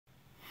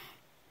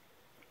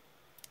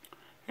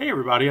Hey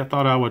everybody, I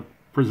thought I would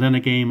present a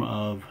game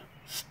of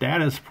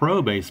Statis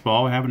Pro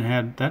baseball. I haven't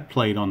had that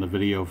played on the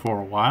video for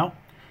a while.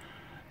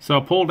 So I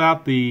pulled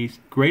out the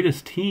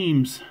greatest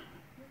teams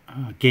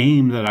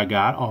game that I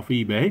got off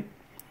eBay.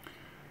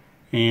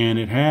 And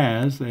it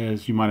has,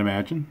 as you might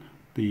imagine,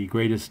 the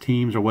greatest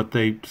teams, or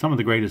some of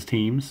the greatest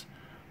teams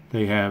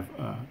they have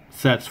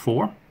sets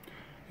for.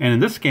 And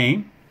in this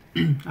game,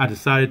 I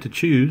decided to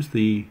choose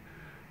the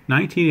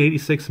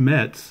 1986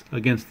 Mets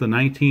against the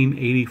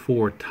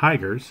 1984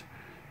 Tigers.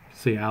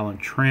 See Alan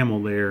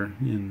Trammell there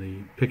in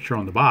the picture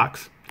on the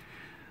box.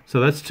 So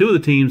that's two of the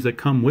teams that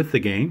come with the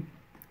game.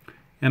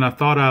 And I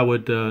thought I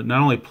would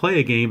not only play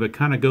a game, but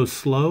kind of go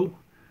slow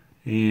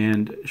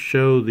and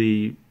show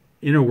the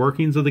inner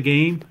workings of the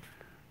game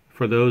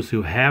for those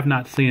who have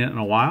not seen it in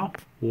a while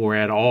or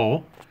at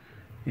all.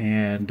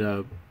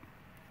 And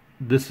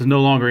this is no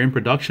longer in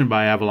production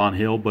by Avalon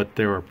Hill, but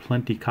there are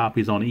plenty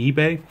copies on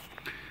eBay.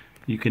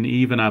 You can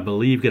even, I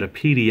believe, get a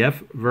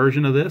PDF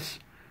version of this.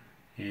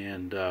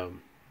 And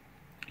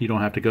you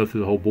don't have to go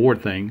through the whole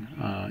board thing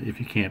if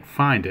you can't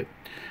find it.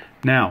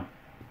 Now,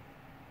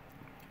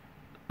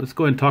 let's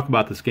go ahead and talk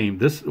about this game.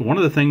 One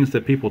of the things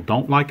that people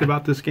don't like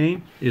about this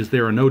game is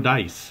there are no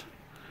dice.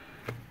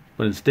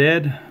 But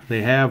instead,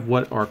 they have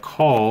what are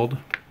called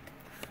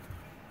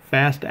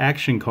fast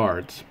action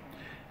cards.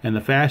 And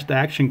the fast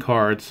action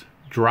cards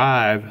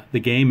drive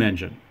the game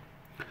engine.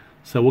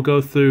 So we'll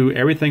go through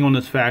everything on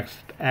this fast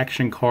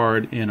action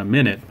card in a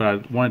minute, but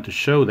I wanted to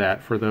show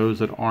that for those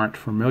that aren't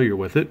familiar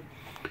with it,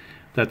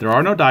 that there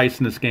are no dice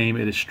in this game.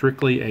 It is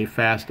strictly a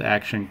fast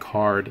action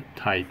card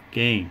type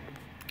game.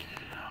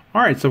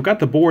 Alright, so I've got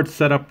the board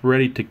set up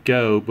ready to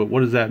go, but what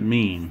does that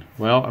mean?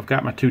 Well, I've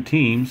got my two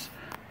teams.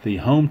 The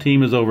home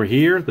team is over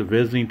here, the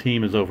visiting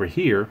team is over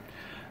here.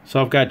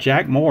 So I've got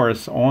Jack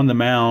Morris on the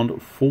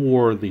mound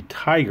for the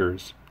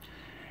Tigers.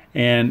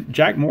 And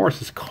Jack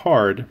Morris's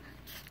card,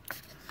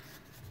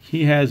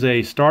 he has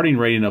a starting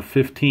rating of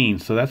 15,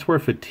 so that's where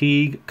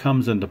fatigue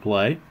comes into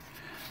play.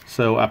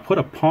 So I put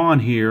a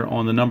pawn here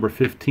on the number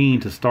 15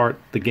 to start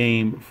the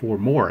game for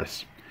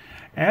Morris.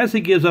 As he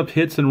gives up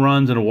hits and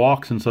runs and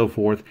walks and so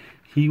forth,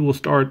 he will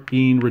start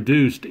being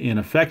reduced in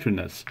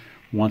effectiveness.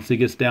 Once he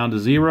gets down to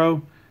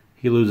 0,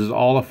 he loses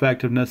all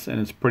effectiveness, and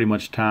it's pretty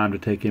much time to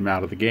take him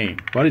out of the game.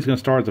 But he's going to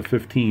start as a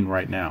 15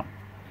 right now.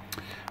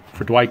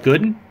 For Dwight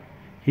Gooden,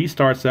 he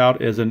starts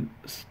out as a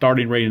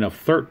starting rating of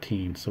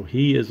 13, so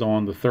he is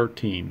on the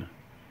 13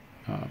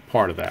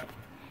 part of that.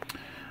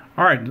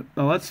 All right,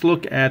 now let's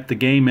look at the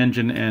game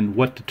engine and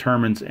what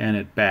determines an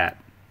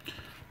at-bat.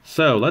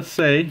 So let's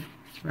say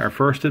our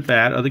first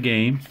at-bat of the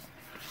game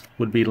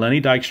would be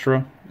Lenny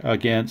Dykstra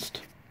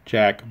against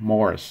Jack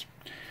Morris.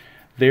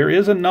 There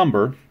is a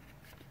number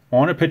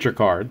on a pitcher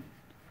card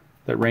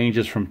that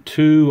ranges from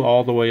 2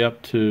 all the way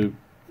up to,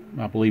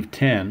 I believe,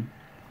 10.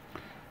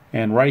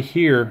 And right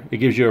here, it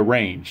gives you a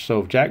range.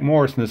 So Jack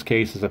Morris, in this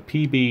case, is a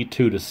PB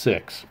 2 to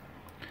 6.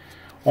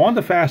 On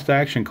the fast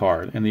action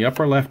card, in the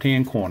upper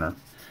left-hand corner,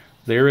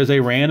 there is a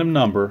random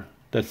number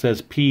that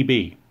says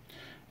PB,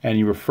 and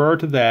you refer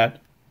to that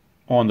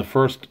on the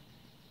first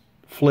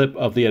flip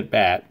of the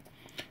at-bat.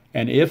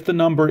 And if the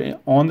number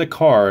on the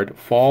card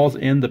falls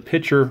in the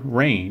pitcher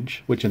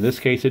range, which in this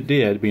case it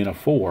did, being a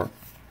 4,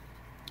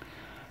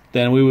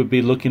 then we would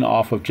be looking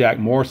off of Jack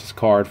Morris's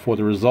card for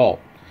the result.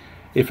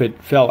 If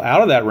it fell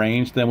out of that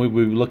range, then we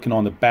would be looking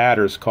on the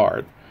batter's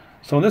card.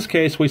 So in this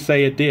case, we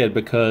say it did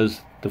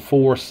because the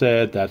 4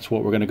 said that's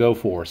what we're going to go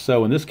for.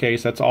 So in this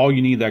case, that's all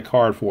you need that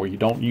card for. You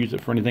don't use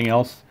it for anything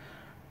else.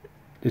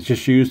 It's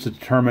just used to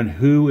determine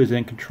who is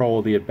in control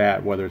of the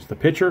at-bat, whether it's the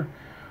pitcher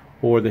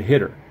or the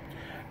hitter.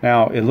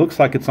 Now, it looks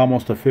like it's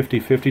almost a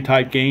 50-50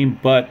 type game,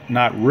 but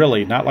not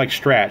really. Not like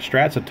Strat.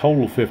 Strat's a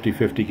total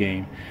 50-50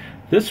 game.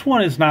 This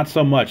one is not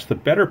so much. The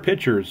better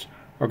pitchers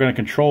are going to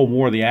control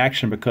more of the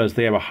action because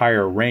they have a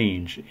higher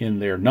range in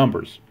their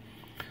numbers.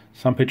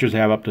 Some pitchers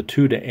have up to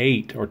 2 to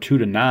 8 or 2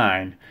 to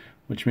 9,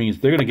 which means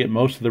they're going to get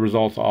most of the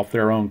results off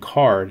their own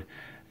card.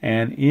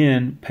 And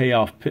in in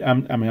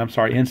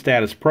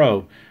Statis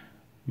Pro,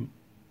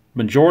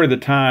 majority of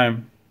the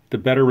time, the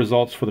better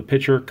results for the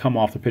pitcher come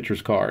off the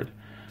pitcher's card.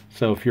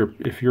 So if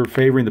you're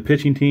favoring the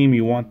pitching team,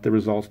 you want the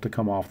results to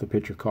come off the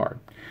pitcher card.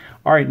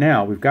 All right,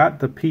 now we've got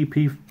the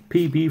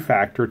PB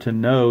factor to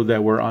know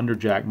that we're under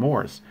Jack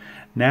Morris.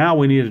 Now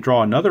we need to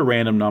draw another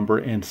random number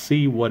and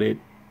see what the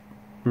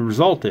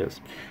result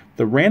is.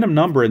 The random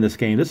number in this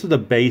game, this is a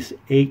base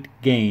 8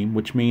 game,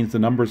 which means the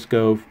numbers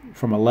go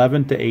from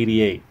 11 to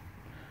 88.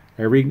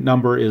 Every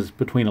number is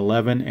between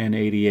 11 and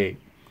 88.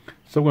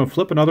 So we're going to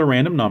flip another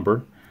random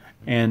number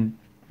and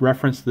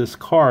reference this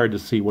card to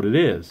see what it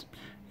is.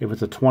 If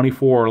it's a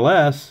 24 or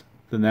less,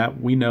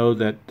 then we know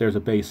that there's a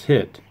base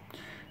hit.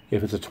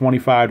 If it's a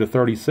 25 to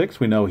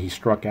 36, we know he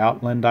struck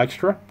out Len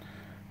Dykstra.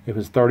 If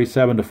it's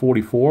 37 to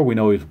 44, we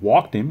know he's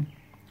walked him.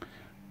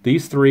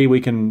 These 3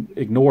 we can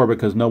ignore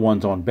because no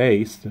one's on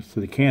base,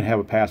 so they can't have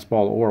a pass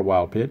ball or a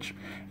wild pitch.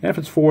 And if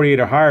it's 48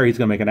 or higher, he's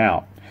going to make an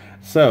out.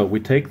 So we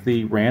take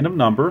the random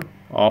number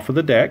off of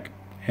the deck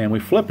and we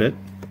flip it,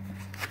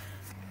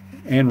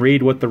 and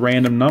read what the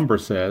random number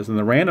says. And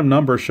the random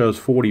number shows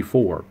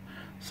 44.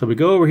 So we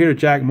go over here to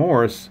Jack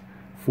Morris.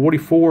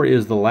 44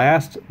 is the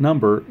last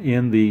number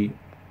in the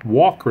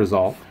walk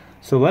result.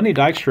 So Lenny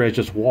Dykstra has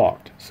just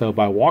walked. So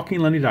by walking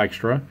Lenny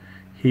Dykstra,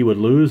 he would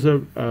lose a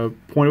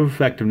point of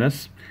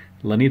effectiveness.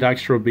 Lenny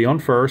Dykstra would be on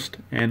first,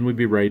 and we'd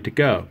be ready to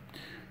go.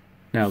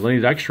 Now, Lenny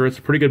Dykstra is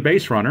a pretty good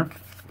base runner,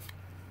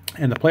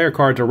 and the player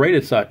cards are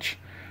rated such.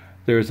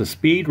 There's a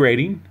speed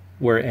rating,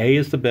 where A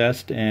is the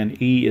best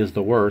and E is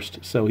the worst.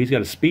 So he's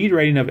got a speed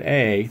rating of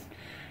A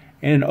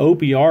and an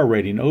OBR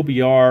rating.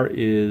 OBR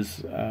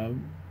is, I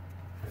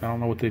don't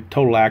know what the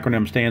total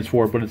acronym stands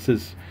for, but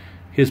it's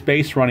his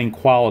base running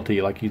quality,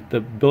 like the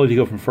ability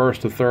to go from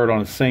first to third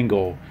on a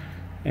single,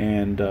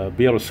 and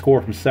be able to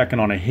score from second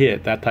on a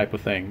hit, that type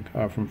of thing.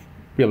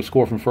 Be able to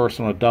score from first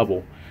on a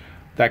double,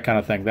 that kind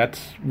of thing.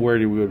 That's where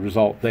we would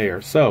result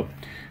there. So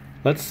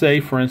let's say,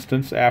 for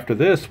instance, after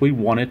this, we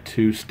wanted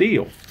to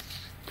steal.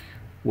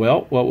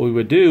 Well, what we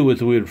would do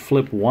is we would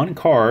flip one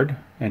card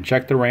and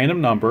check the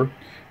random number,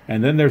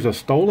 and then there's a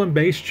stolen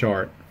base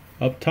chart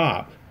up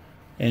top,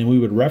 and we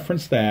would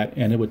reference that,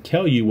 and it would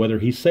tell you whether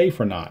he's safe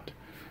or not.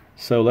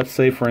 So let's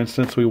say, for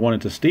instance, we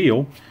wanted to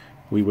steal.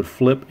 We would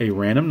flip a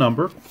random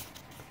number,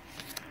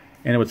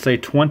 and it would say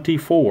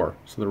 24.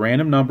 So the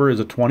random number is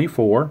a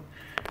 24.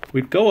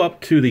 We'd go up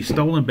to the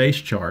stolen base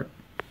chart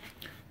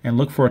and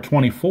look for a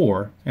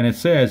 24, and it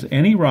says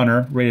any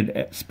runner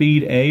rated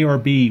speed A or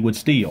B would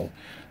steal.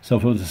 So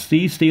if it was a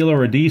C stealer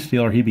or a D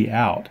stealer, he'd be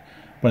out.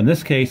 But in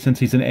this case, since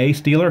he's an A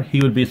stealer,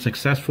 he would be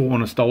successful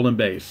on a stolen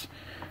base.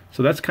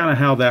 So that's kind of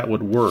how that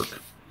would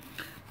work.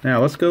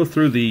 Now let's go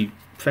through the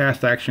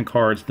fast action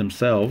cards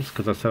themselves,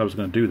 because I said I was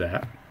going to do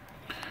that.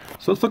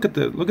 So let's look at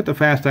the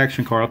fast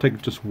action card. I'll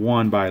take just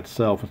one by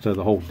itself instead of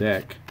the whole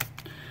deck.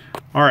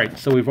 All right,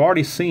 so we've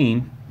already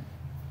seen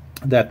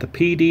that the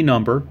PB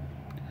number,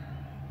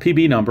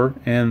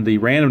 and the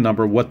random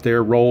number, what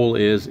their role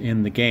is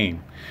in the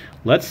game.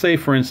 Let's say,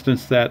 for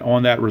instance, that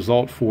on that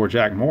result for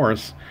Jack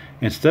Morris,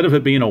 instead of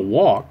it being a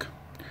walk,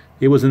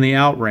 it was in the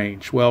out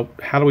range. Well,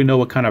 how do we know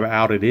what kind of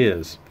out it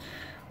is?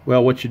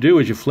 Well, what you do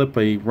is you flip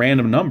a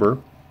random number,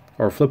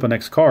 or flip a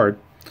next card,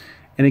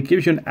 and it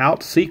gives you an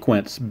out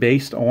sequence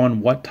based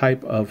on what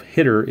type of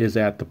hitter is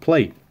at the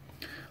plate.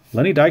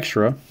 Lenny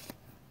Dykstra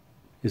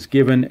is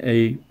given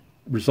a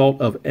result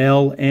of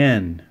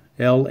LN.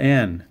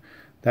 LN.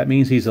 That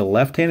means he's a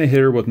left-handed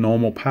hitter with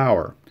normal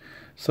power.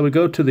 So we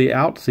go to the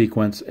out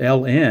sequence,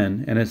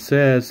 LN, and it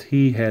says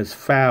he has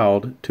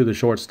fouled to the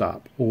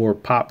shortstop, or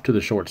popped to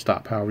the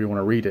shortstop, however you want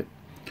to read it.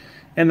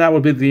 And that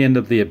would be the end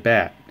of the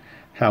at-bat.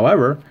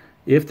 However,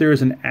 if there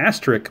is an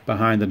asterisk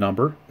behind the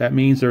number, that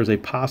means there's a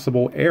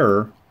possible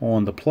error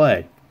on the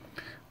play.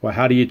 Well,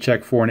 how do you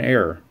check for an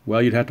error?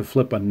 Well, you'd have to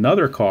flip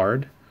another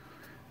card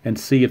and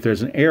see if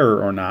there's an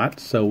error or not.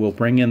 So we'll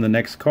bring in the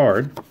next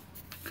card.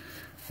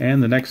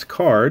 And the next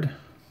card,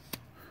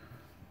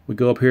 we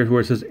go up here to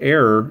where it says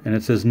error, and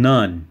it says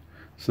none.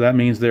 So that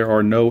means there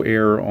are no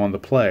error on the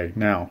play.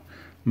 Now,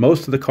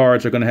 most of the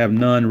cards are going to have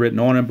none written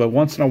on them, but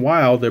once in a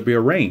while there'll be a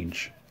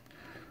range.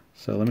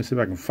 So let me see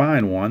if I can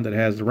find one that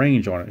has the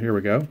range on it. Here we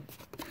go.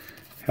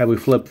 Had we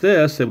flipped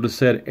this, it would have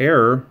said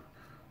error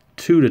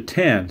 2 to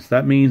 10. So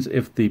that means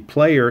if the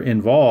player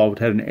involved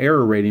had an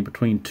error rating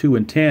between 2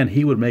 and 10,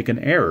 he would make an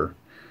error.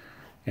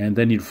 And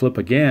then you'd flip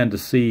again to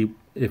see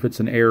if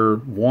it's an error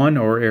 1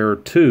 or error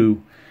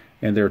 2,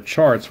 and there are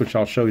charts, which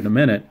I'll show you in a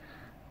minute,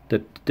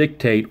 that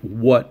dictate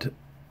what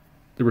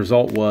the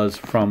result was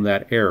from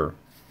that error.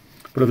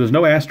 But if there's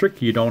no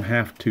asterisk, you don't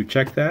have to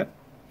check that.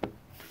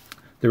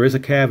 There is a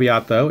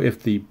caveat, though.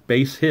 If the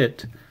base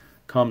hit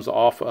comes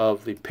off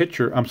of the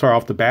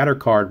off the batter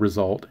card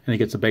result, and he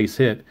gets a base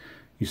hit,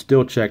 you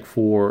still check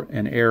for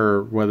an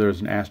error, whether there's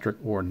an asterisk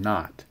or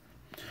not.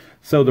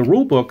 So the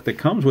rule book that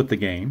comes with the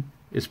game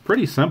is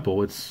pretty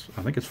simple.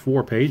 I think it's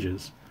 4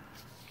 pages.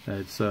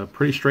 It's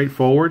pretty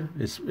straightforward.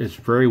 It's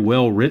very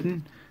well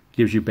written.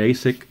 Gives you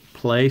basic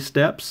play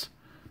steps,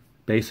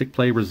 basic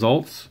play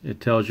results.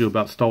 It tells you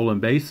about stolen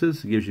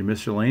bases. It gives you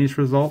miscellaneous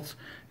results.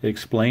 It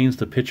explains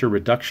the pitcher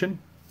reduction.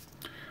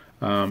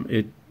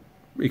 It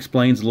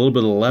explains a little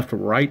bit of the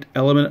left-right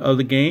element of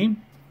the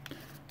game,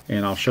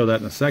 and I'll show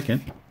that in a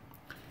second.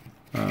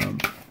 Well,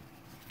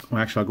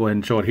 actually, I'll go ahead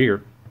and show it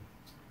here.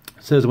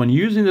 It says, when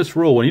using this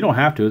rule, and you don't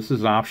have to, this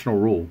is an optional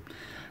rule.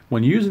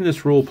 When using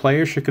this rule,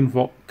 players should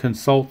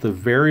consult the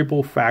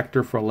variable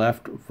factor for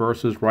left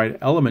versus right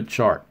element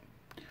chart.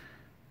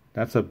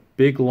 That's a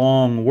big,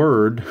 long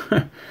word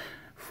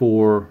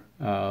for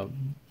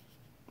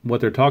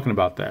what they're talking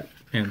about that.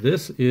 And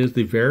this is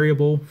the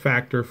variable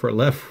factor for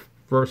left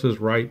versus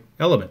right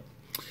element.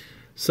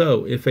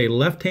 So if a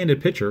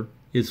left-handed pitcher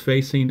is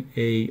facing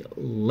a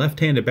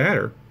left-handed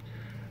batter,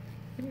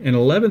 an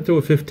 11 through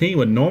a 15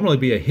 would normally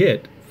be a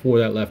hit for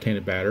that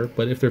left-handed batter,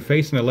 but if they're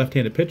facing a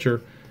left-handed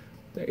pitcher,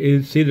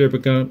 it's either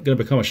going to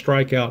become a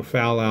strikeout,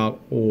 foul out,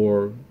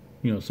 or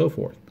so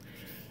forth.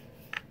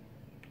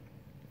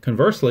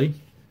 Conversely,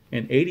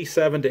 an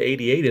 87 to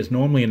 88 is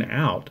normally an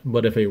out,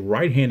 but if a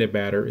right-handed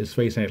batter is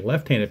facing a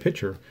left-handed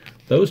pitcher,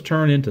 those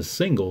turn into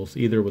singles,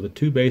 either with a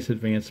 2 base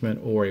advancement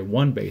or a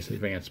 1 base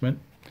advancement.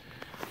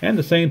 And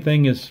the same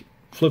thing is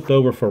flipped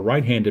over for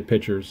right-handed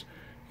pitchers.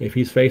 If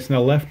he's facing a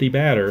lefty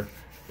batter,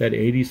 that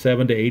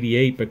 87 to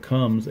 88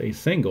 becomes a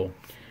single.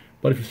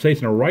 But if he's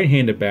facing a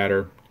right-handed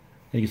batter,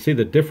 and you can see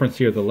the difference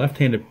here, the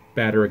left-handed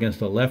batter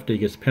against a lefty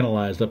gets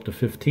penalized up to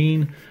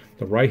 15.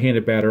 The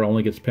right-handed batter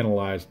only gets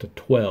penalized to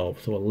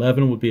 12. So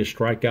 11 would be a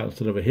strikeout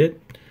instead of a hit,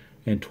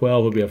 and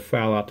 12 would be a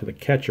foul out to the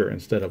catcher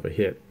instead of a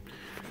hit.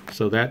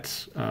 So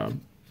that's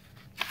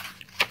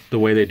the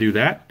way they do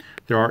that.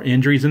 There are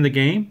injuries in the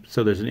game,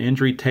 so there's an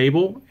injury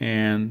table,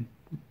 and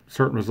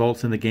certain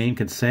results in the game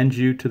can send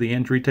you to the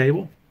injury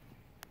table.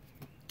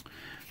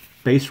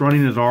 Base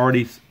running is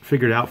already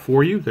figured out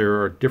for you. There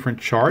are different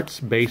charts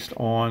based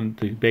on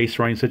the base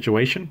running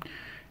situation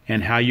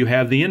and how you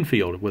have the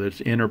infield, whether it's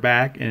in or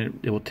back, and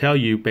it will tell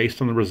you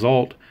based on the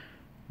result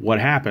what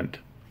happened.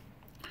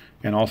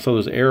 And also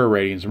there's error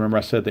ratings. Remember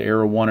I said the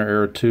error 1 or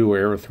error 2 or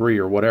error 3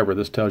 or whatever.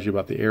 This tells you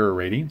about the error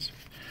ratings.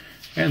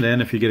 And then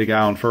if you get a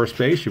guy on first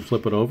base, you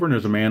flip it over and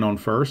there's a man on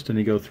first, and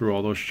you go through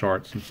all those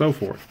charts and so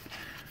forth.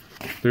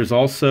 There's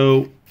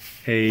also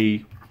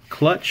a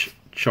clutch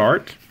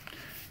chart,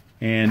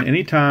 and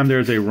anytime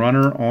there's a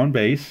runner on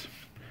base,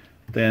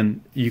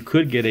 then you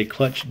could get a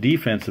clutch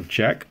defensive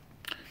check,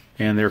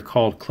 and they're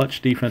called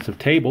clutch defensive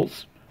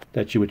tables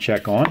that you would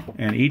check on,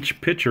 and each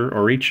pitcher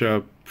or each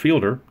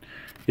fielder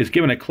is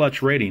given a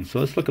clutch rating. So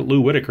let's look at Lou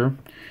Whitaker.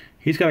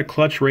 He's got a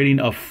clutch rating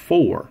of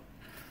 4.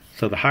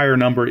 So the higher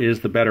number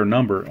is the better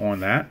number on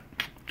that.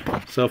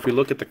 So if we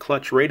look at the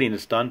clutch rating,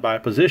 it's done by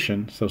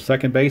position. So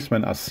second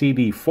baseman, a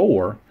CD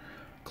 4,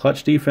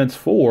 clutch defense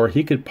 4,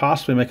 he could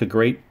possibly make a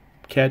great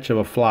catch of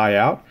a fly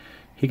out.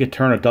 He could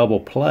turn a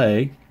double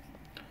play.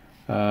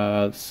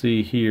 Let's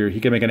see here. He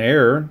could make an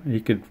error.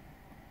 He could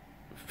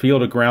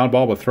field a ground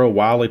ball but throw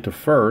wildly to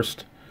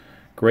first.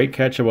 Great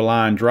catch of a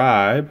line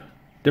drive.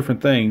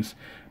 Different things.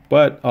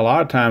 But a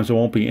lot of times there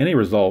won't be any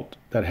result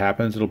that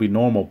happens. It'll be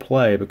normal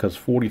play because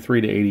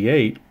 43 to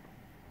 88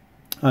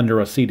 under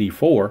a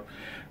CD4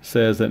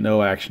 says that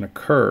no action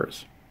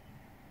occurs.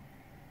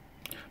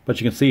 But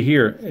you can see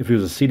here, if he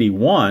was a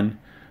CD1,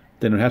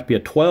 then it would have to be a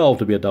 12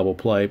 to be a double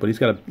play, but he's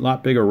got a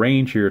lot bigger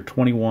range here,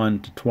 21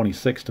 to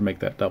 26 to make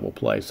that double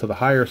play. So the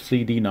higher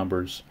CD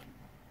numbers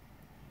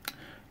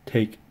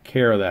take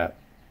care of that.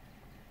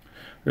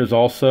 There's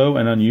also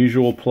an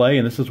unusual play,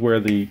 and this is where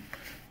the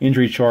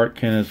injury chart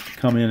can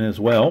come in as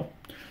well.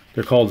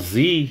 They're called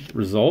Z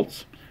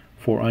results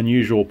for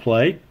unusual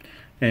play.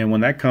 And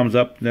when that comes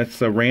up,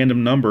 that's a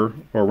random number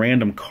or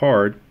random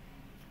card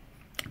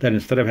that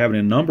instead of having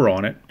a number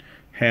on it,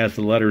 has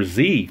the letter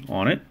Z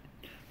on it.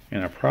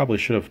 And I probably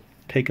should have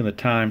taken the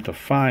time to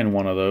find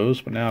one of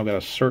those, but now I've got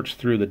to search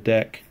through the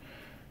deck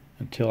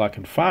until I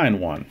can find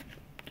one.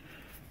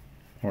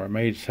 Or I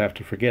may just have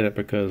to forget it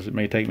because it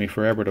may take me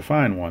forever to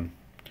find one.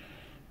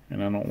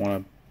 And I don't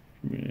want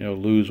to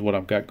lose what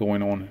I've got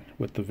going on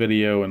with the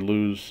video and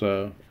lose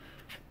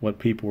what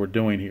people were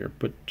doing here.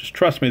 But just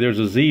trust me, there's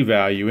a Z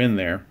value in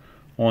there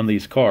on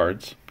these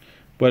cards.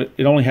 But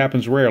it only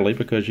happens rarely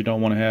because you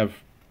don't want to have,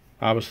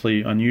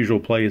 obviously, unusual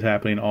plays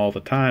happening all the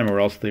time, or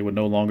else they would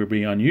no longer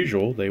be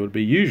unusual. They would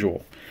be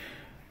usual.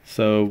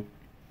 So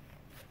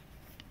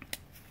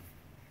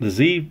the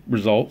Z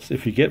results,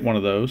 if you get one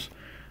of those,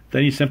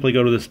 then you simply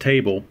go to this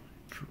table,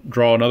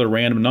 draw another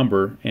random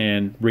number,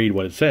 and read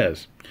what it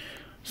says.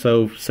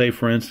 So say,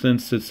 for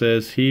instance, it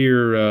says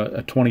here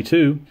a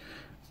 22,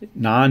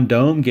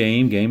 non-dome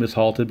game is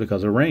halted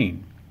because of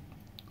rain.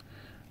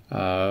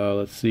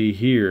 Let's see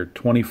here,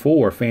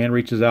 24, fan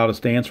reaches out and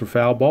stands for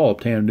foul ball,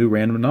 obtain a new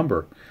random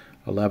number.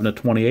 11 to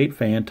 28,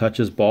 fan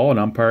touches ball and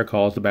umpire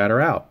calls the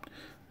batter out.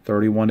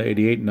 31 to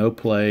 88, no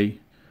play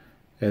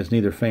as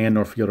neither fan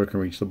nor fielder can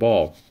reach the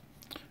ball.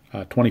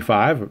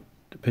 25,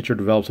 the pitcher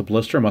develops a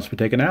blister, must be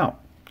taken out.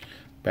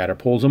 Batter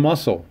pulls a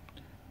muscle.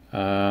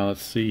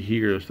 Let's see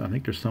here, I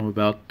think there's some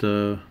about,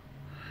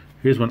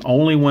 here's one,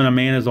 only when a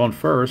man is on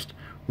first.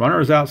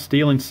 Runner is out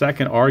stealing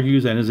second,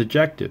 argues, and is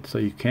ejected. So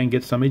you can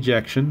get some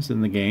ejections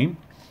in the game.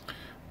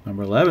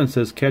 Number 11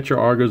 says catcher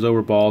argues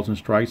over balls and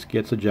strikes,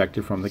 gets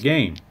ejected from the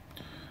game.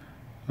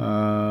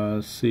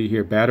 Let's see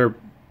here. Batter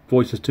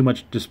voices too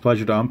much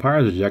displeasure to umpire,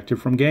 is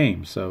ejected from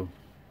game. So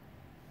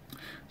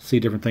see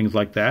different things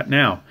like that.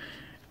 Now,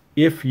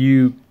 if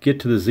you get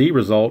to the Z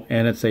result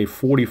and it's a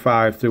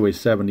 45 through a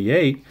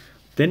 78,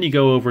 then you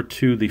go over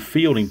to the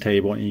fielding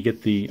table and you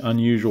get the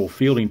unusual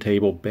fielding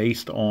table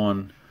based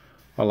on,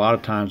 a lot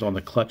of times, on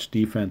the clutch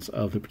defense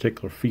of the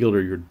particular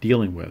fielder you're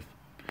dealing with.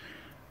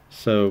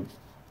 So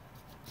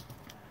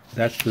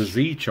that's the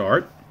Z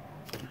chart.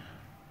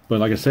 But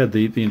like I said,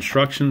 the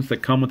instructions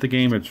that come with the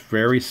game, it's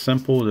very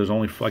simple. There's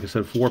only, like I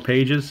said, 4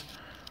 pages.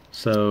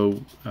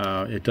 So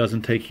it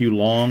doesn't take you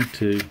long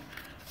to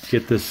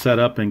get this set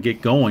up and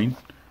get going.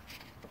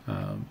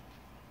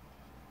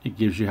 It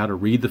gives you how to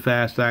read the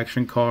fast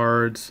action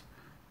cards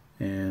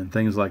and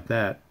things like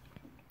that.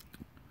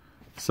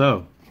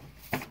 So,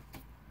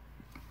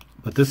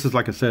 but this is,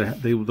 like I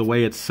said, the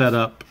way it's set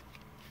up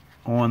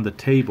on the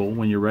table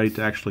when you're ready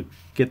to actually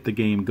get the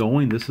game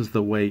going. This is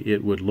the way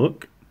it would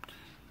look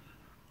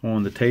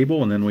on the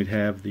table, and then we'd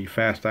have the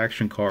fast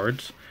action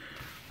cards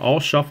all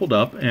shuffled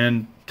up.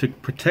 And to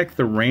protect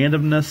the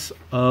randomness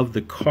of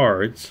the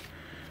cards,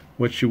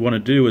 what you want to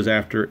do is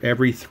after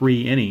every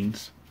 3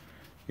 innings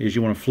is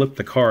you want to flip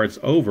the cards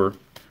over.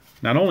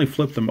 Not only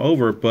flip them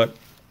over, but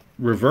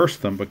reverse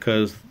them,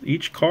 because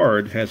each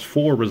card has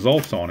 4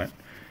 results on it.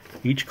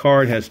 Each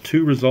card has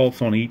 2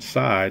 results on each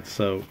side,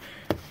 so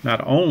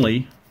not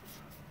only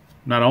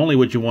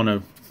would you want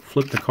to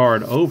flip the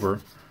card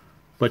over,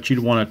 but you'd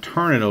want to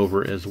turn it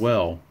over as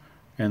well,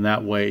 and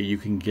that way you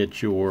can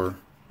get your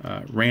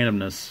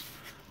randomness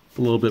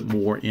a little bit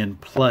more in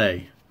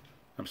play.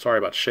 I'm sorry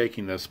about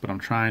shaking this, but I'm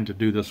trying to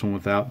do this one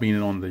without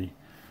being on the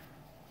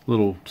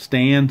little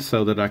stand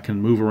so that I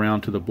can move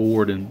around to the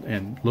board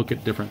and look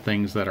at different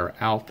things that are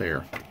out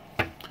there.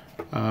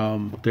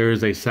 There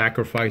is a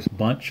sacrifice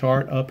bunt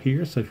chart up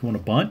here, so if you want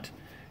to bunt,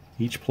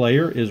 each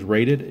player is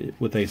rated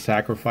with a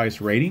sacrifice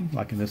rating.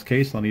 Like in this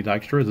case, Lenny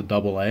Dykstra is a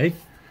AA.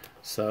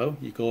 So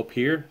you go up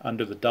here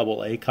under the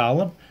AA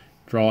column,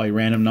 draw a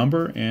random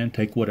number, and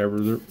take whatever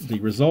the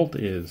result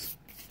is.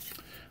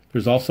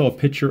 There's also a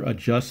pitcher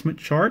adjustment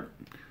chart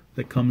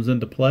that comes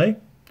into play,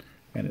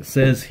 and it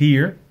says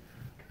here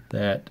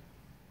that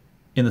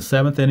in the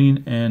 7th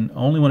inning, and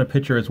only when a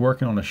pitcher is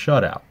working on a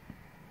shutout.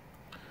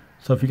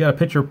 So if you got a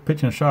pitcher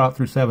pitching a shutout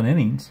through 7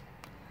 innings,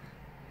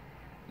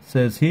 it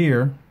says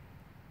here,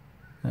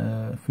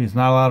 if he's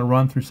not allowed to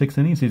run through 6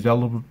 innings, he's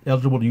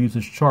eligible to use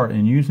this chart.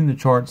 And using the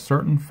chart,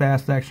 certain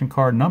fast action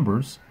card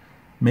numbers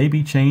may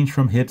be changed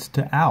from hits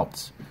to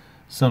outs.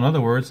 So in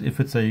other words, if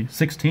it's a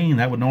 16,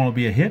 that would normally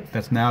be a hit.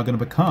 That's now going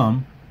to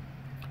become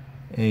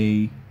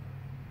a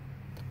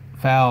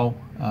foul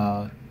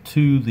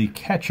to the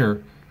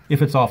catcher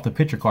if it's off the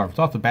pitcher card. If it's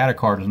off the batter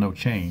card, there's no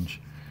change.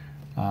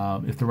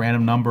 If the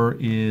random number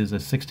is a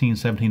 16,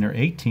 17, or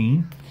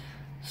 18,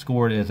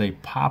 scored as a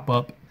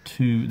pop-up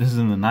to, this is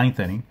in the 9th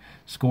inning,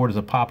 scored as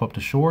a pop-up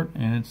to short,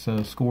 and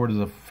it's scored as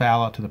a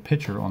foul out to the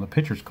pitcher on the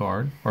pitcher's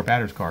card, or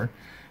batter's card.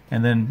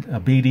 And then a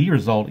BD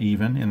result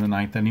even in the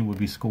 9th inning would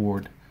be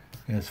scored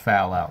as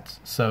foul outs.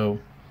 So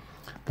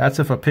that's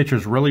if a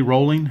pitcher's really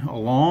rolling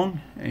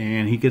along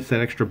and he gets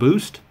that extra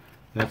boost.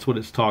 That's what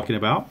it's talking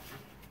about.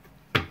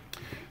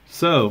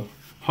 So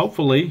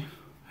hopefully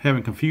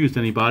haven't confused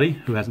anybody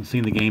who hasn't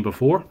seen the game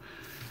before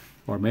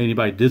or made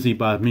anybody dizzy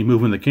by me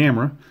moving the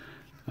camera.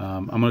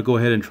 I'm going to go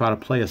ahead and try to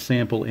play a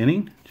sample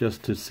inning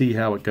just to see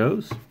how it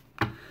goes.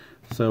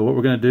 So what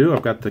we're going to do,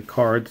 I've got the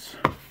cards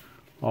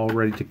all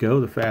ready to go,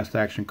 the fast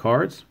action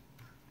cards.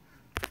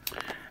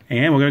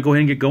 And we're going to go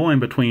ahead and get going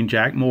between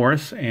Jack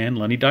Morris and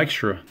Lenny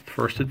Dykstra,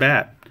 first at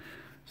bat.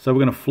 So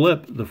we're going to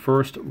flip the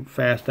first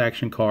fast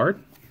action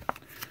card,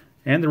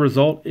 and the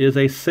result is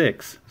a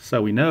 6.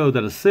 So we know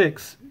that a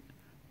 6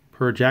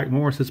 per Jack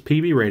Morris's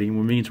PB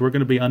rating means we're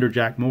going to be under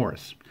Jack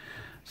Morris.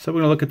 So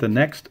we're going to look at the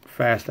next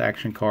fast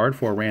action card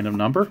for a random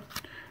number,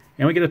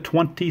 and we get a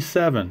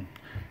 27.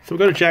 So we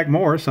go to Jack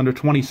Morris under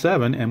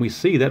 27, and we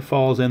see that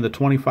falls in the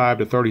 25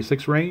 to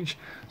 36 range.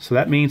 So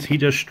that means he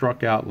just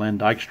struck out Len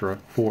Dykstra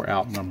for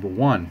out number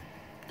 1.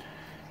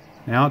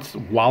 Now it's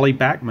Wally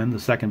Backman, the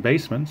second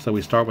baseman. So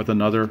we start with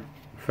another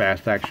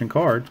fast action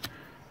card,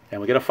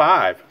 and we get a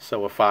 5.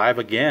 So a 5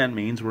 again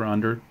means we're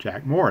under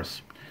Jack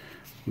Morris.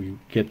 We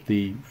get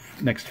the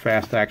next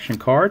fast action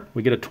card.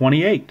 We get a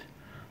 28.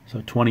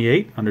 So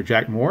 28 under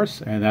Jack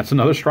Morris, and that's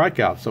another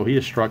strikeout. So he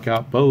has struck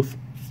out both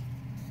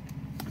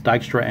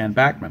Dykstra and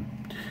Backman.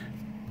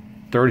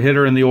 Third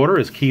hitter in the order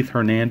is Keith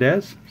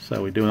Hernandez.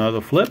 So we do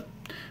another flip.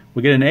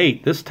 We get an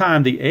 8. This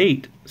time the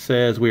 8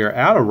 says we are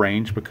out of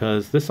range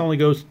because this only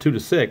goes 2 to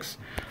 6.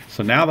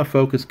 So now the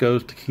focus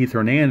goes to Keith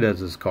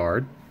Hernandez's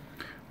card.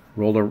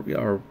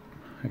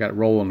 I got it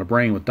roll on the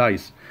brain with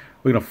dice.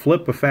 We're going to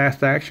flip a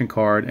fast action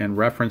card and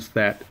reference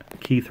that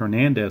Keith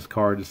Hernandez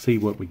card to see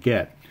what we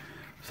get.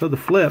 So the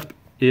flip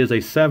is a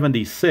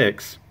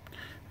 76.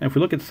 And if we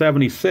look at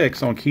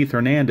 76 on Keith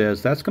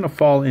Hernandez, that's going to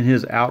fall in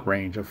his out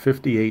range of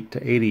 58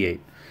 to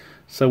 88.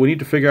 So we need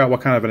to figure out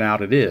what kind of an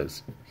out it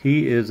is.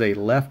 He is a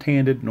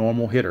left-handed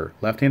normal hitter,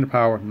 left-handed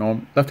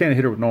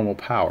hitter with normal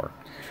power.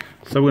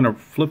 So we're going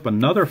to flip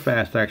another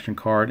fast action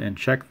card and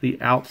check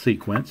the out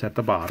sequence at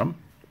the bottom.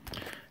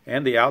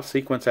 And the out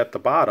sequence at the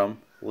bottom,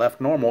 left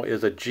normal,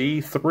 is a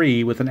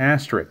G3 with an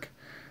asterisk.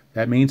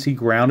 That means he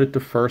grounded to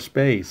first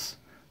base.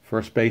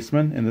 First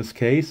baseman in this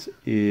case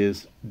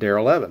is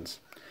Darrell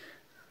Evans.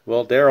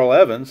 Well, Darrell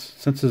Evans,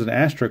 since it's an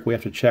asterisk, we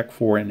have to check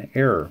for an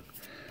error.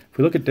 If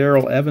we look at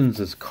Darrell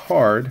Evans'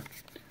 card,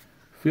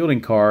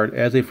 fielding card,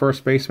 as a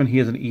first baseman, he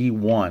is an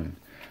E1.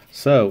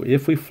 So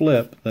if we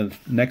flip the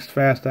next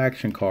fast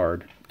action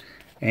card,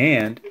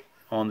 and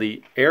on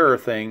the error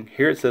thing,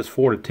 here it says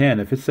 4 to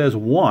 10. If it says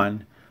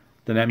 1,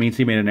 then that means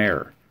he made an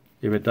error.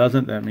 If it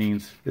doesn't, that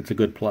means it's a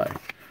good play.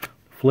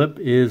 Flip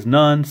is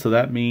none, so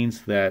that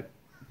means that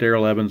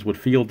Darrell Evans would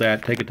field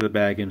that, take it to the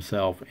bag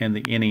himself, and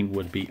the inning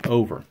would be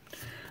over.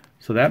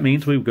 So that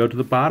means we would go to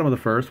the bottom of the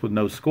first with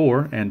no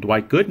score, and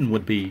Dwight Gooden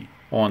would be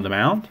on the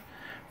mound.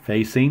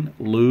 facing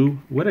Lou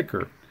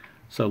Whitaker.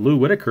 So Lou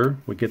Whitaker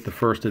would get the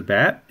first at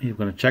bat. He's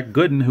going to check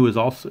Gooden, who is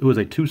a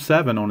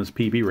 2.7 on his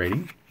PB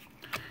rating.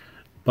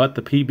 But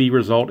the PB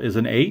result is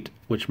an 8,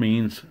 which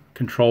means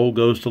control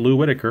goes to Lou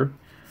Whitaker.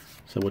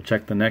 So we'll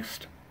check the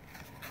next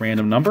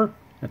random number.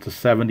 That's a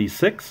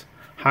 76.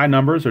 High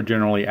numbers are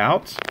generally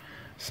outs.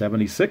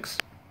 76.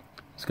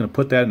 It's going to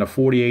put that in a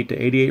 48 to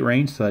 88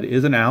 range, so that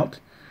is an out.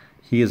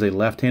 He is a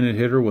left-handed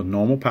hitter with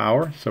normal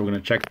power, so we're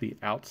going to check the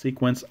out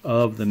sequence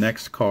of the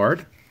next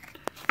card.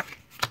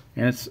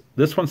 And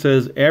this one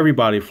says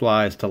everybody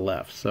flies to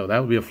left, so that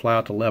would be a fly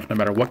out to left no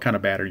matter what kind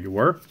of batter you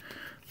were.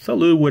 So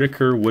Lou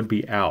Whitaker would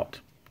be out.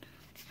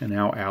 And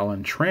now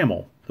Alan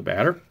Trammell, the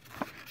batter.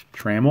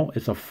 Trammell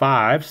is a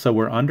 5, so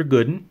we're under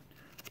Gooden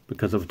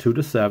because of a 2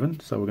 to 7.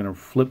 So we're going to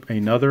flip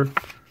another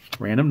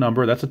random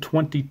number. That's a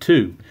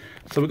 22.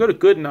 So we go to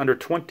Gooden under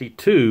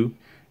 22,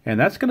 and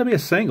that's going to be a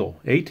single.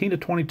 18 to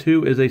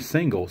 22 is a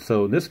single.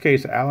 So in this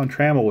case, Alan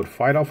Trammell would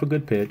fight off a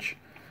good pitch,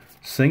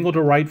 single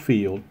to right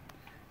field,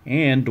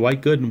 and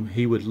Dwight Gooden,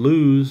 he would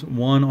lose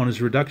 1 on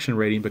his reduction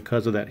rating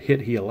because of that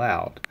hit he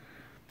allowed.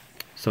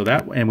 So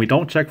that, and we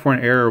don't check for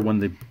an error when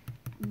the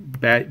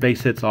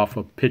base hits off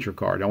a pitcher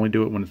card. I only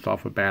do it when it's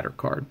off a batter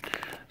card.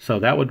 So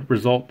that would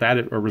resolve that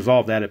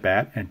at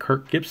bat, and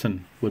Kirk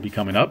Gibson would be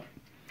coming up.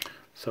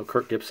 So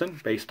Kirk Gibson,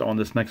 based on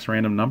this next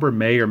random number,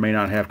 may or may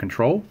not have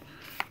control.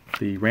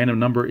 The random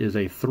number is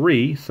a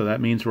 3, so that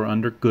means we're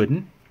under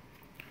Gooden.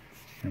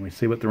 And we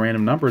see what the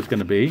random number is going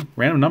to be.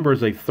 Random number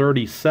is a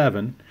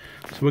 37.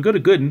 So we go to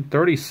Gooden,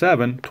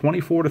 37,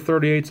 24 to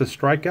 38 is a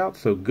strikeout.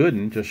 So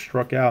Gooden just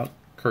struck out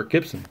Kirk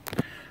Gibson.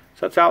 So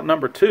that's out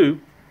number 2.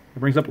 It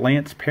brings up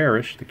Lance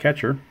Parrish, the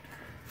catcher.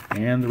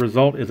 And the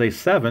result is a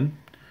 7,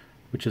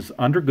 which is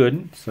under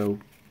Gooden. So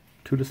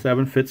 2 to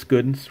 7 fits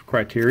Gooden's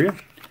criteria.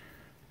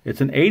 It's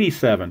an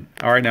 87.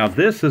 All right, now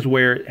this is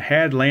where,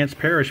 had Lance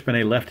Parrish been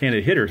a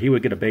left-handed hitter, he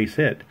would get a base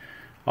hit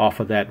off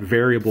of that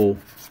variable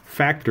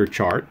factor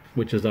chart,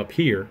 which is up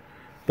here.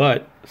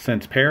 But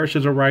since Parrish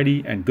is a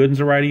righty and Gooden's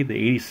a righty, the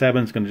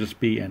 87 is going to just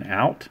be an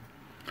out.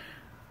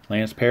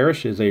 Lance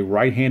Parrish is a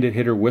right-handed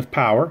hitter with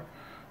power.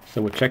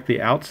 So we'll check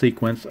the out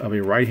sequence of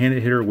a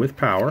right-handed hitter with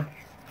power.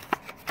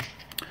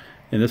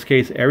 In this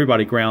case,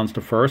 everybody grounds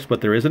to first,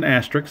 but there is an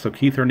asterisk, so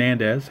Keith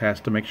Hernandez has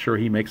to make sure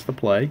he makes the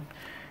play.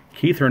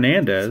 Keith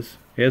Hernandez,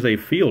 as a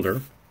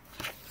fielder,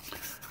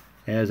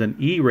 has an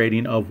E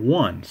rating of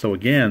 1. So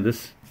again,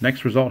 this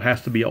next result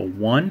has to be a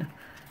 1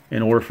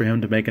 in order for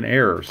him to make an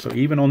error. So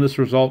even on this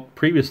result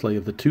previously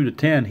of the 2 to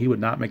 10, he would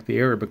not make the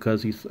error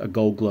because he's a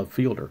Gold Glove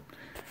fielder.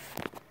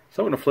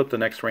 So I'm going to flip the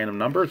next random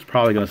number. It's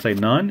probably going to say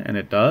none, and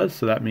it does.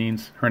 So that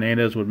means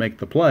Hernandez would make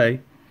the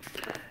play,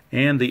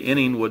 and the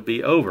inning would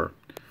be over.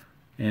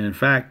 And in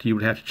fact, you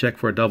would have to check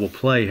for a double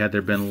play had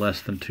there been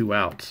less than 2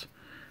 outs.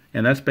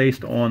 And that's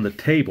based on the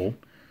table.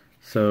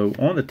 So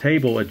on the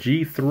table, a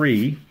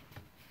G3,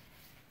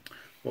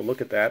 we'll look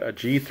at that, a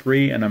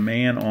G3 and a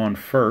man on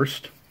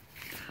first.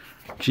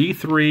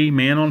 G3,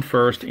 man on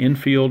first,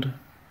 infield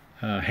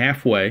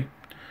halfway.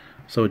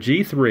 So a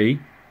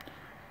G3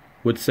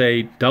 would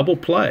say double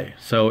play.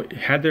 So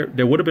had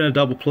there would have been a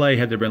double play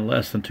had there been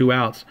less than 2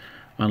 outs.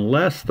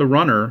 Unless the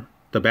runner,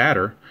 the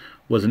batter,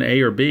 was an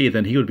A or B,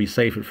 then he would be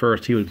safe at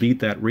first. He would beat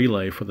that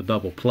relay for the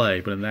double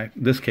play. But in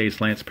this case,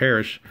 Lance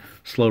Parrish,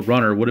 slow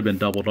runner, would have been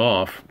doubled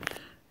off.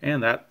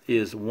 And that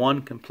is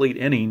 1 complete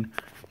inning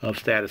of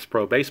Statis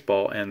Pro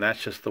baseball, and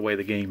that's just the way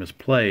the game is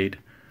played,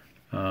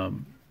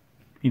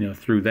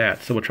 through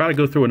that. So we'll try to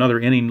go through another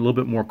inning a little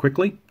bit more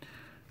quickly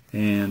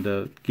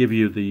and give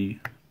you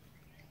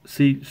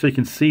so you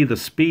can see the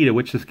speed at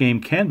which this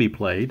game can be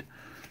played.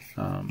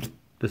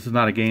 This is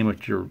not a game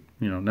which you're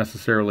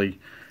necessarily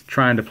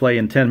trying to play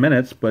in 10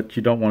 minutes, but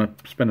you don't want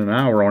to spend an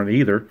hour on it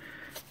either.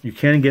 You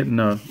can get in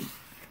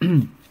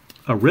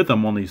a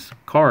rhythm on these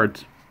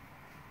cards.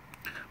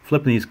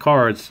 Flipping these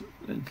cards,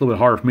 it's a little bit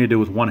harder for me to do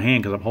with one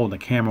hand because I'm holding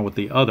the camera with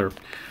the other.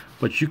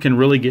 But you can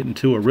really get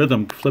into a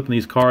rhythm flipping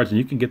these cards, and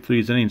you can get through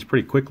these innings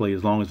pretty quickly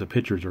as long as the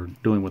pitchers are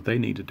doing what they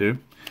need to do.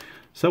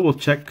 So we'll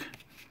check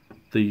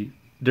the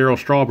Darryl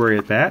Strawberry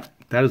at bat.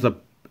 That is a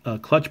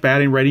clutch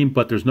batting rating,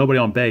 but there's nobody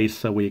on base,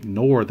 so we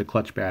ignore the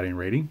clutch batting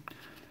rating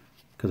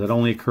because it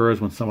only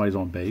occurs when somebody's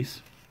on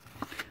base.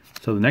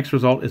 So the next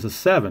result is a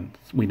 7.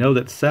 We know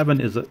that 7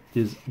 is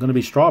going to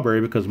be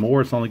Strawberry because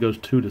Morris only goes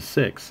 2 to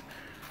 6.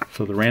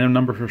 So the random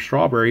number for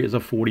Strawberry is a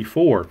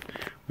 44.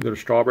 We go to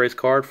Strawberry's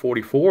card,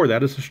 44.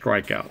 That is a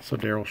strikeout. So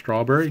Darryl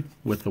Strawberry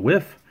with the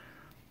whiff,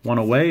 1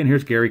 away, and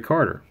here's Gary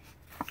Carter.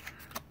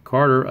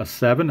 Carter, a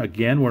 7.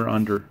 Again, we're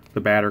under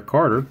the batter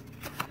Carter.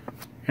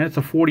 And it's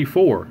a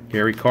 44.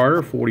 Gary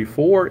Carter,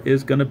 44,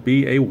 is going to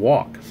be a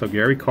walk. So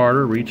Gary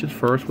Carter reaches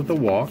first with a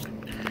walk,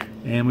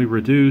 and we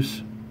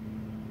reduce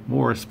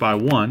Morris by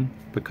 1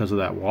 because of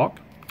that walk.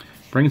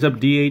 Brings up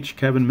DH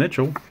Kevin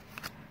Mitchell.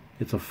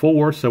 It's a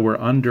 4, so we're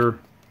under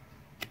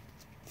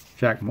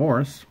Jack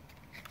Morris.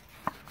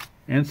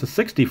 And it's a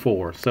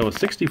 64. So a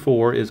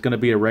 64 is going to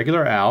be a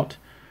regular out.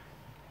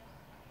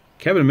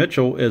 Kevin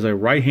Mitchell is a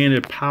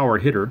right-handed power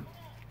hitter.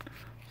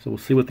 So we'll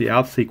see what the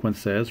out sequence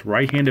says.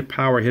 Right-handed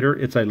power hitter.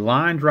 It's a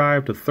line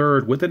drive to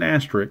third with an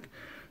asterisk.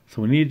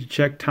 So we need to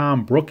check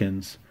Tom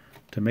Brookins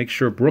to make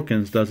sure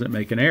Brookins doesn't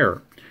make an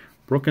error.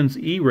 Brookins'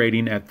 E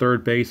rating at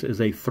third base is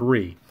a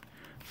 3.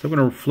 So I'm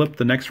going to flip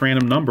the next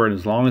random number, and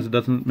as long as it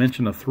doesn't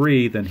mention a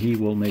 3, then he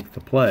will make the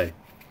play.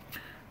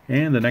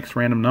 And the next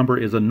random number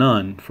is a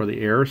none for the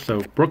error.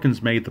 So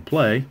Brookins made the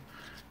play,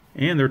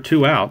 and there are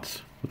 2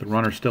 outs with the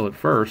runner still at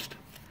first.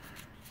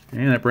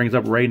 And that brings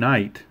up Ray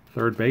Knight,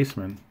 third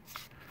baseman.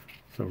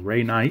 So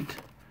Ray Knight,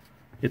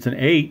 it's an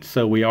 8,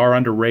 so we are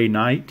under Ray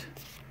Knight.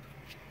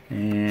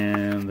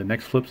 And the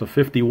next flip's a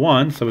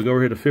 51, so we go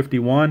over here to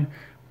 51.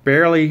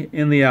 Barely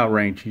in the out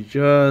range. He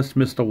just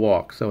missed a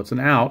walk. So it's an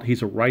out.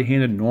 He's a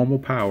right-handed normal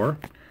power.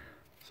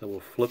 So we'll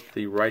flip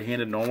the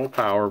right-handed normal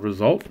power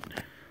result.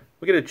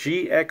 We get a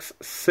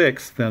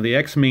GX6. Now the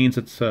X means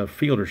it's a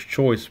fielder's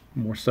choice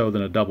more so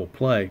than a double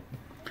play.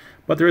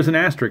 But there is an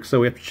asterisk,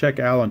 so we have to check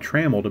Alan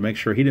Trammell to make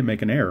sure he didn't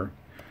make an error.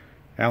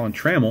 Alan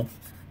Trammell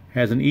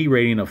has an E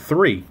rating of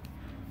 3.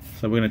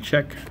 So we're going to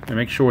check and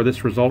make sure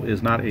this result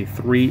is not a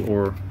 3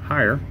 or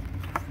higher.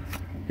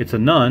 It's a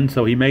none,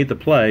 so he made the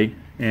play,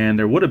 and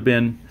there would have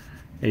been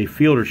a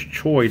fielder's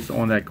choice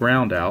on that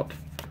ground out.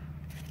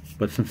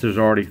 But since there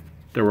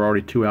were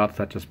already 2 outs,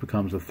 that just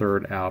becomes the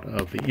third out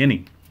of the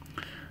inning.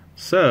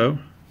 So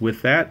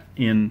with that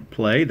in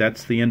play,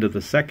 that's the end of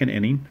the second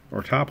inning,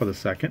 or top of the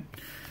second.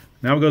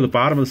 Now we go to the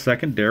bottom of the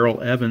second.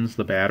 Darrell Evans,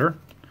 the batter,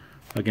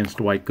 against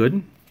Dwight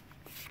Gooden.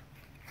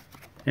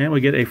 And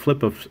we get a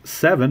flip of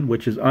 7,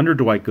 which is under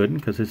Dwight Gooden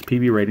because his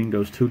PB rating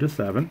goes 2 to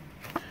 7.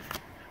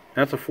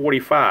 That's a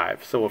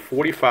 45. So a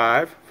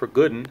 45 for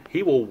Gooden.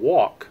 He will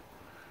walk.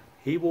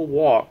 He will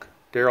walk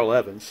Darrell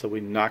Evans. So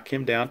we knock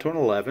him down to an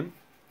 11.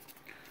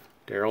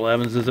 Darrell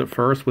Evans is at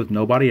first with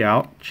nobody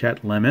out.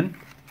 Chet Lemon.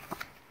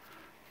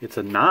 It's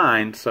a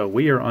 9, so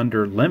we are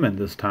under Lemon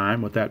this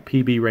time with that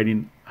PB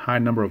rating high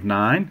number of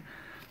 9.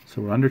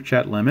 So we're under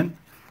Chet Lemon.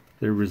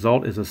 The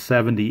result is a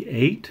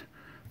 78.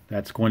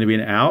 That's going to be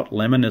an out.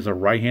 Lemon is a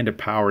right-handed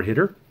power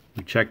hitter.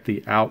 We check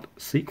the out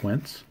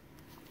sequence.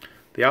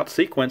 The out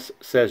sequence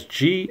says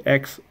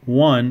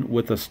GX1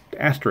 with an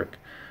asterisk.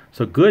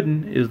 So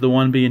Gooden is the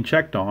one being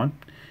checked on.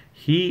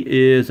 He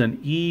is an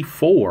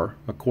E4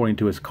 according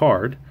to his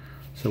card.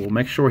 So we'll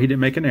make sure he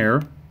didn't make an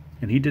error,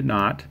 and he did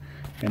not.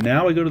 And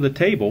now we go to the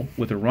table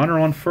with a runner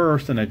on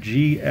first and a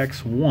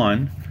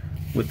GX1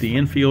 with the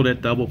infield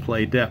at double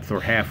play depth,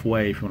 or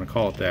halfway if you want to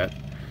call it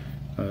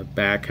that.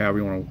 Back, however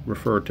you want to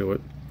refer to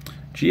it.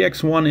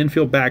 GX1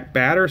 infield back,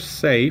 batter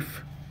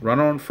safe,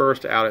 runner on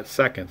first, out at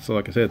second. So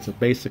like I said, it's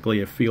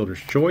basically a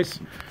fielder's choice.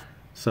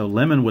 So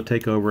Lemon would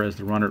take over as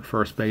the runner at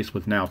first base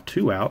with now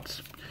 2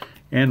 outs.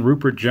 And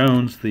Rupert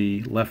Jones,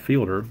 the left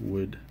fielder,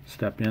 would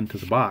step into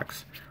the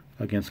box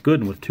against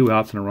Gooden with 2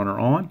 outs and a runner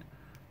on.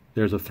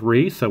 There's a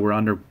 3, so we're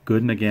under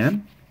Gooden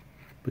again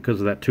because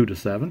of that 2 to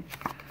 7.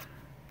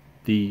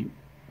 The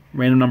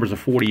random numbers are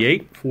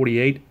 48.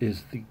 48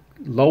 is the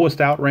lowest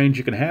out range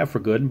you can have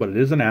for Gooden, but it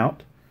is an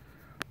out.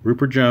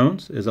 Rupert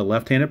Jones is a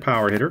left-handed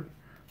power hitter,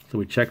 so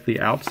we check the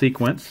out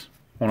sequence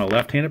on a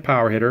left-handed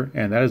power hitter,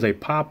 and that is a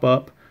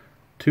pop-up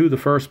to the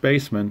first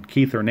baseman,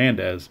 Keith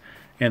Hernandez,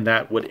 and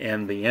that would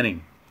end the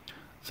inning.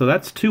 So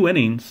that's 2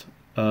 innings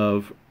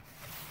of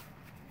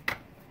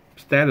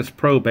Statis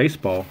Pro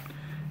baseball,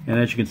 and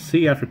as you can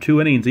see, after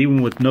 2 innings,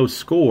 even with no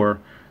score,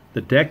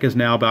 the deck is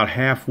now about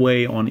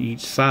halfway on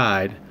each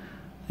side,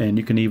 and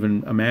you can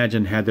even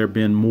imagine had there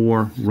been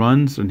more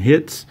runs and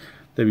hits,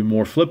 there'd be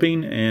more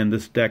flipping, and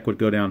this deck would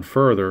go down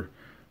further.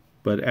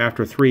 But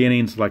after 3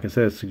 innings, like I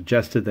said, it's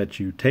suggested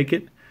that you take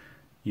it,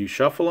 you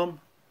shuffle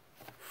them,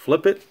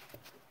 flip it,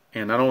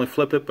 and not only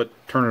flip it, but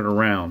turn it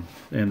around.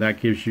 And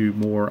that gives you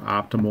more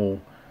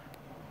optimal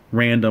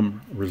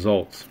random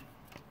results.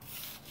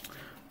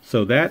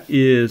 So that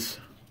is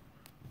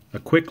a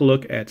quick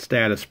look at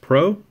Statis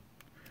Pro.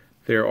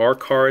 There are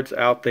cards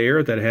out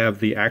there that have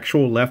the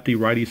actual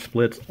lefty-righty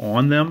splits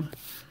on them.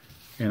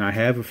 And I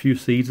have a few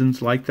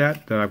seasons like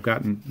that I've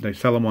gotten. They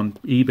sell them on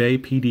eBay,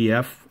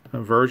 PDF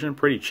version,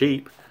 pretty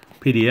cheap.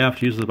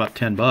 PDF usually about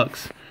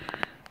 $10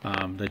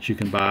 that you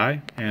can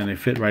buy, and they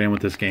fit right in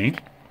with this game.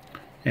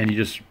 And you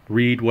just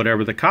read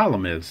whatever the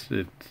column is.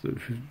 It's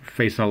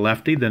facing a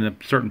lefty, then a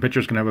certain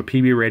pitcher's going to have a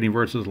PB rating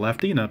versus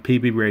lefty and a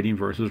PB rating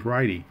versus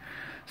righty.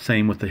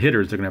 Same with the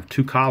hitters. They're going to have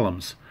 2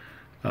 columns,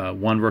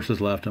 one versus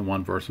left and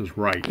one versus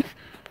right.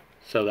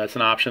 So that's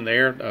an option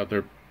there. There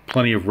are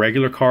plenty of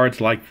regular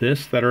cards like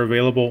this that are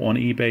available on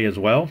eBay as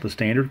well, the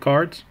standard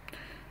cards.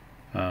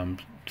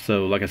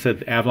 So like I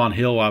said, Avalon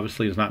Hill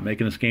obviously is not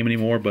making this game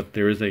anymore, but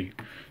there is a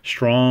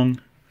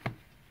strong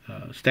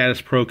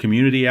Statis Pro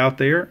community out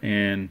there,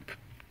 and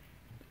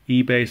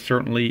eBay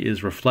certainly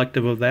is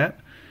reflective of that,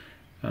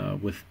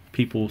 with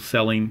people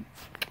selling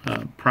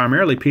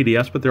primarily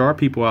PDFs, but there are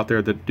people out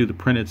there that do the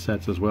printed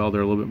sets as well.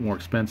 They're a little bit more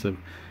expensive.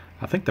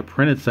 I think the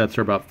printed sets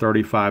are about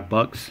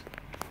 $35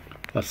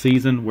 a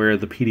season, where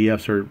the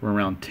PDFs are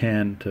around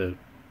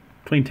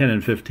between 10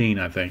 and 15,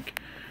 I think,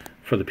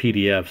 for the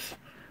PDFs.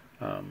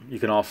 You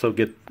can also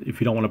get,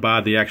 if you don't want to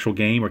buy the actual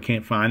game or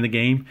can't find the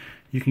game,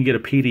 you can get a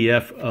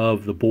PDF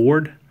of the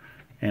board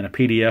and a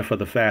PDF of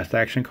the fast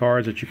action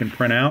cards that you can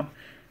print out.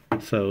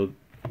 So,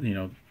 you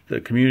know,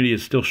 the community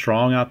is still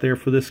strong out there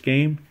for this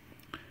game.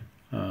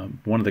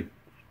 One of the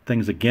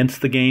things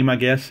against the game, I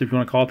guess, if you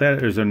want to call it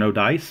that, is there no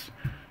dice.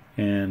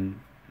 And,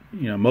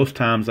 you know, most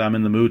times I'm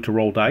in the mood to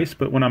roll dice,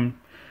 but when I'm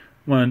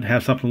want to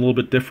have something a little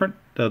bit different,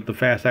 the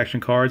fast action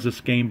cards,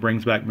 this game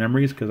brings back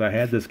memories, because I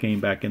had this game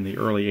back in the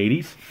early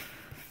 80s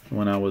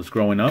when I was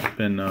growing up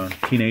and a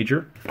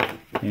teenager.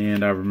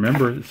 And I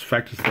remember, in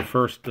fact, it's the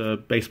first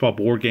baseball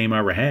board game I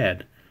ever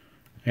had.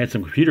 I had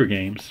some computer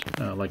games,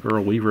 like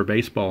Earl Weaver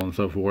Baseball and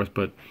so forth,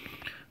 but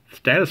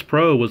Statis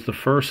Pro was the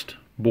first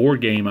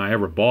board game I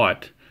ever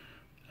bought.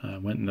 I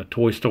went in the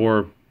toy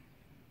store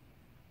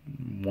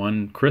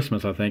one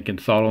Christmas, I think, and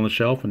saw it on the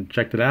shelf and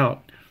checked it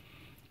out.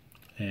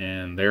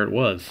 And there it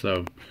was.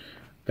 So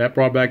that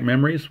brought back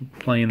memories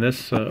playing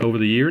this over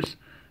the years.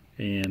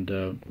 And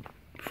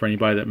for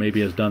anybody that maybe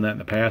has done that in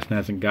the past and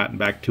hasn't gotten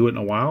back to it in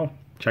a while,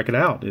 check it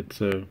out.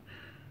 It's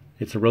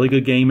a really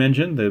good game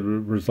engine. The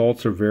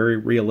results are very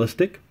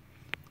realistic.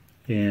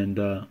 And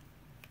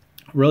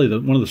really,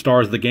 one of the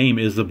stars of the game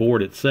is the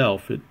board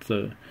itself.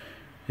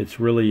 It's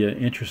really an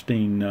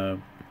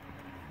interesting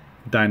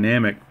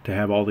dynamic to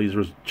have all these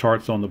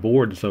charts on the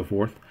board and so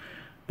forth.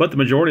 But the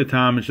majority of the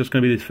time, it's just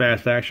going to be these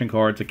fast action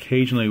cards.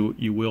 Occasionally,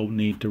 you will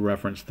need to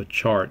reference the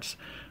charts.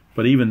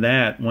 But even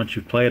that, once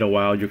you've played a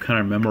while, you'll kind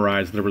of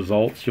memorize the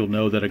results. You'll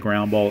know that a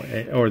ground ball,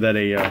 or that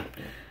a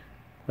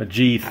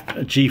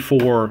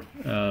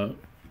G4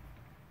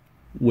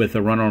 with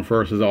a runner on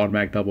first is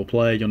automatic double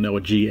play. You'll know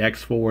a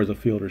GX4 is a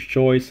fielder's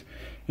choice.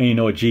 And you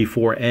know a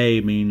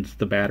G4A means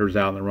the batter's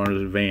out and the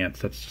runner's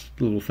advanced. That's just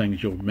little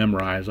things you'll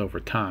memorize over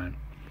time.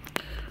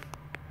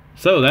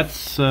 So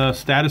that's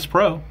Statis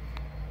Pro.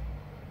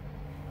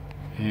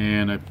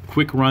 And a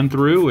quick run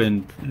through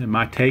and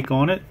my take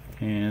on it.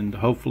 And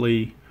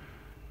hopefully,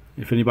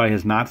 if anybody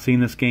has not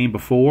seen this game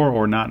before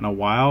or not in a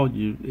while,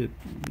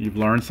 you've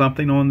learned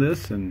something on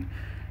this. And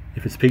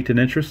if it's piqued an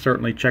interest,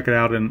 certainly check it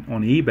out on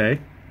eBay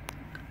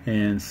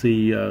and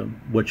see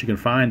what you can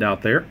find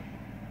out there.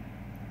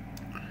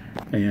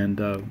 And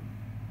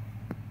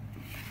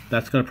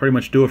that's going to pretty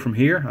much do it from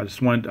here. I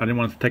didn't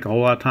want to take a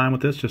whole lot of time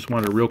with this. Just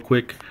wanted a real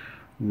quick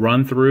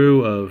run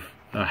through of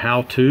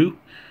how-to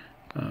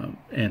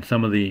and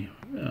some of the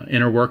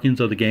inner workings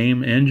of the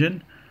game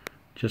engine,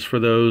 just for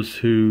those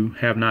who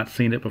have not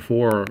seen it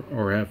before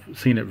or have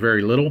seen it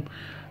very little.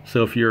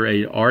 So if you're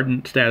a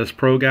ardent Statis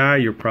Pro guy,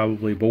 you're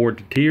probably bored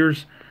to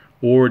tears,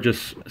 or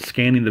just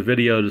scanning the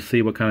video to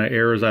see what kind of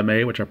errors I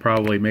made, which I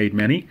probably made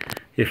many.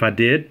 If I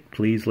did,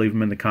 please leave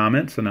them in the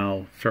comments, and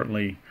I'll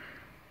certainly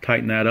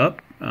tighten that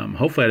up.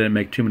 Hopefully I didn't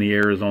make too many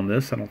errors on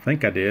this. I don't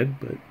think I did,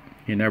 but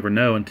you never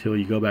know until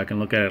you go back and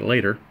look at it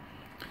later.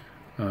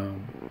 But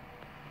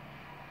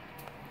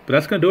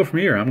that's going to do it from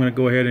here. I'm going to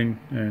go ahead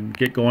and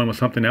get going with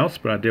something else,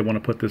 but I did want to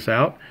put this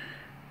out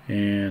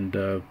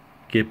and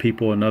give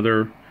people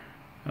another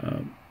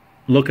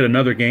look at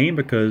another game,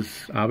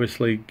 because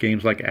obviously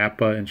games like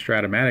APBA and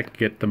Stratomatic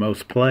get the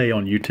most play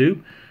on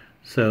YouTube.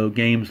 So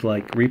games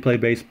like Replay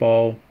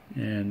Baseball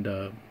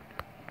and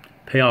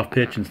Payoff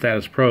Pitch and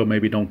Statis Pro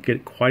maybe don't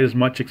get quite as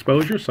much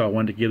exposure, so I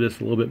wanted to give this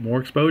a little bit more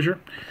exposure.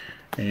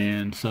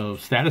 And so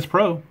Statis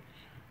Pro,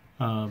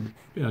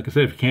 like I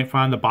said, if you can't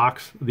find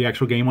the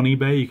actual game on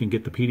eBay, you can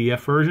get the PDF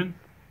version,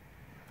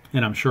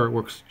 and I'm sure it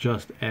works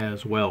just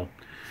as well.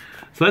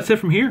 So that's it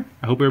from here.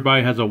 I hope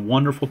everybody has a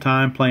wonderful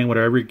time playing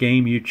whatever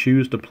game you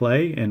choose to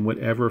play in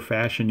whatever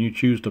fashion you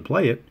choose to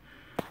play it.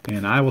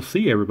 And I will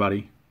see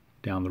everybody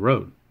down the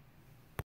road.